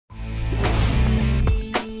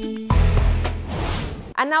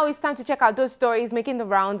And now it's time to check out those stories making the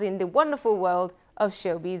rounds in the wonderful world of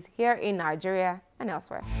showbiz here in Nigeria and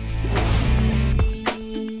elsewhere.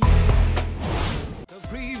 The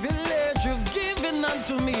privilege of giving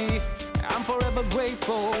unto me, I'm forever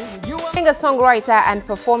grateful. Singer-songwriter and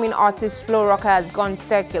performing artist Flo Rocka has gone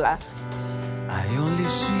secular. I only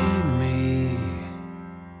see me.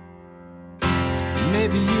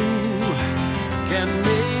 Maybe you can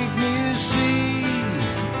make me see.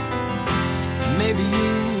 Maybe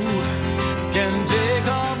you can take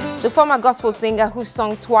all the former gospel singer whose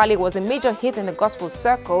song Twali was a major hit in the gospel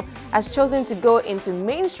circle has chosen to go into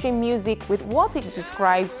mainstream music with what it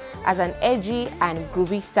describes as an edgy and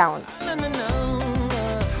groovy sound.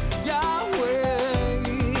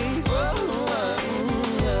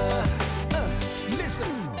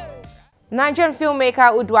 Nigerian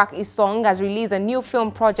filmmaker Uduak Isong has released a new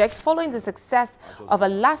film project following the success of a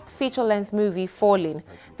last feature-length movie, Falling.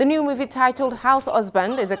 The new movie, titled House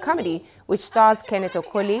Husband, is a comedy which stars Kenneth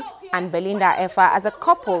Okoli and Belinda Effa as a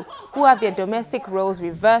couple who have their domestic roles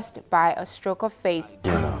reversed by a stroke of fate.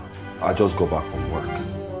 Yeah, I just got back from work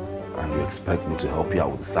and you expect me to help you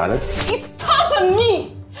out with the salad? It's tough on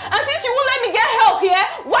me! And since you won't let me get help here,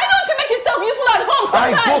 why don't you make yourself useful at home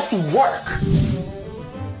sometimes? I go to work!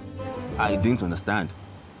 I didn't understand.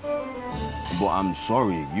 But I'm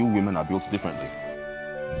sorry, you women are built differently.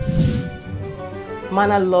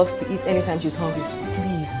 Mana loves to eat anytime she's hungry.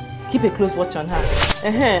 Please, keep a close watch on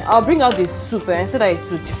her. I'll bring out this soup so that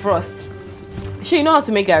it will defrost. She, you know how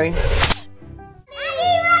to make gari?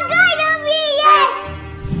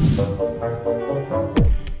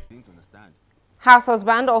 House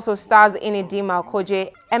Husband also stars Inedima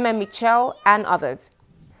Okoje, Emma Mitchell, and others.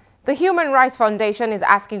 The Human Rights Foundation is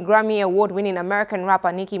asking Grammy Award-winning American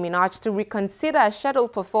rapper Nicki Minaj to reconsider a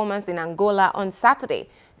scheduled performance in Angola on Saturday,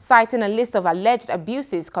 citing a list of alleged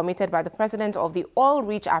abuses committed by the president of the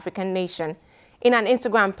oil-rich African nation. In an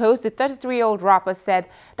Instagram post, the 33-year-old rapper said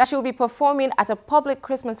that she will be performing at a public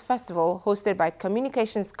Christmas festival hosted by a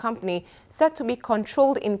communications company said to be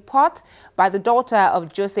controlled in part by the daughter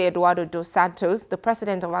of José Eduardo dos Santos, the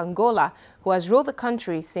president of Angola, who has ruled the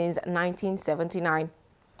country since 1979.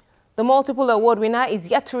 The multiple award winner is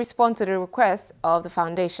yet to respond to the request of the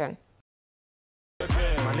foundation.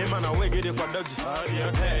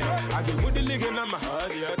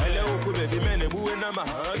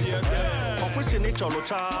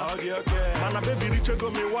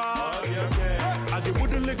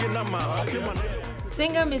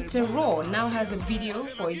 Singer Mr. Raw now has a video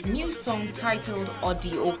for his new song titled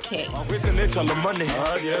Odi OK.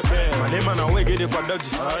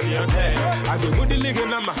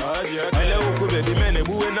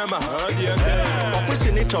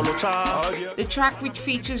 The track, which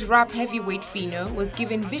features rap heavyweight Fino, was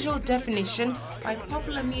given visual definition by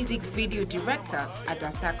popular music video director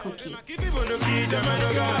Adasa Koki.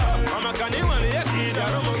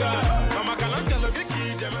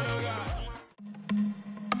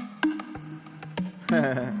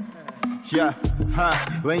 Yeah,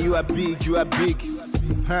 when you are big, you are big.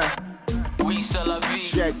 We sell a V.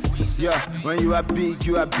 Check, yeah, when you are big,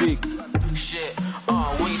 you are big. Shit,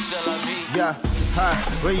 we sell a V. Yeah,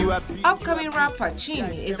 when you are big. Upcoming rapper Chin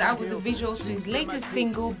is out with the visuals to his latest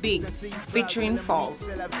single, Big, featuring Falls.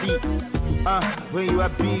 When you are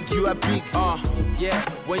big, you are big. Yeah,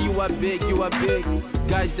 when you are big, you are big.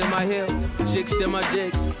 Guys, them I hear, chicks, them I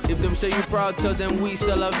dig. If them say you proud, tell them we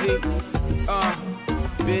sell a V.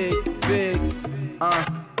 Big, big.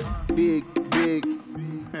 Big, big.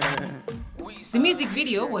 The music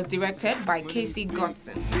video was directed by Casey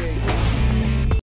Godson.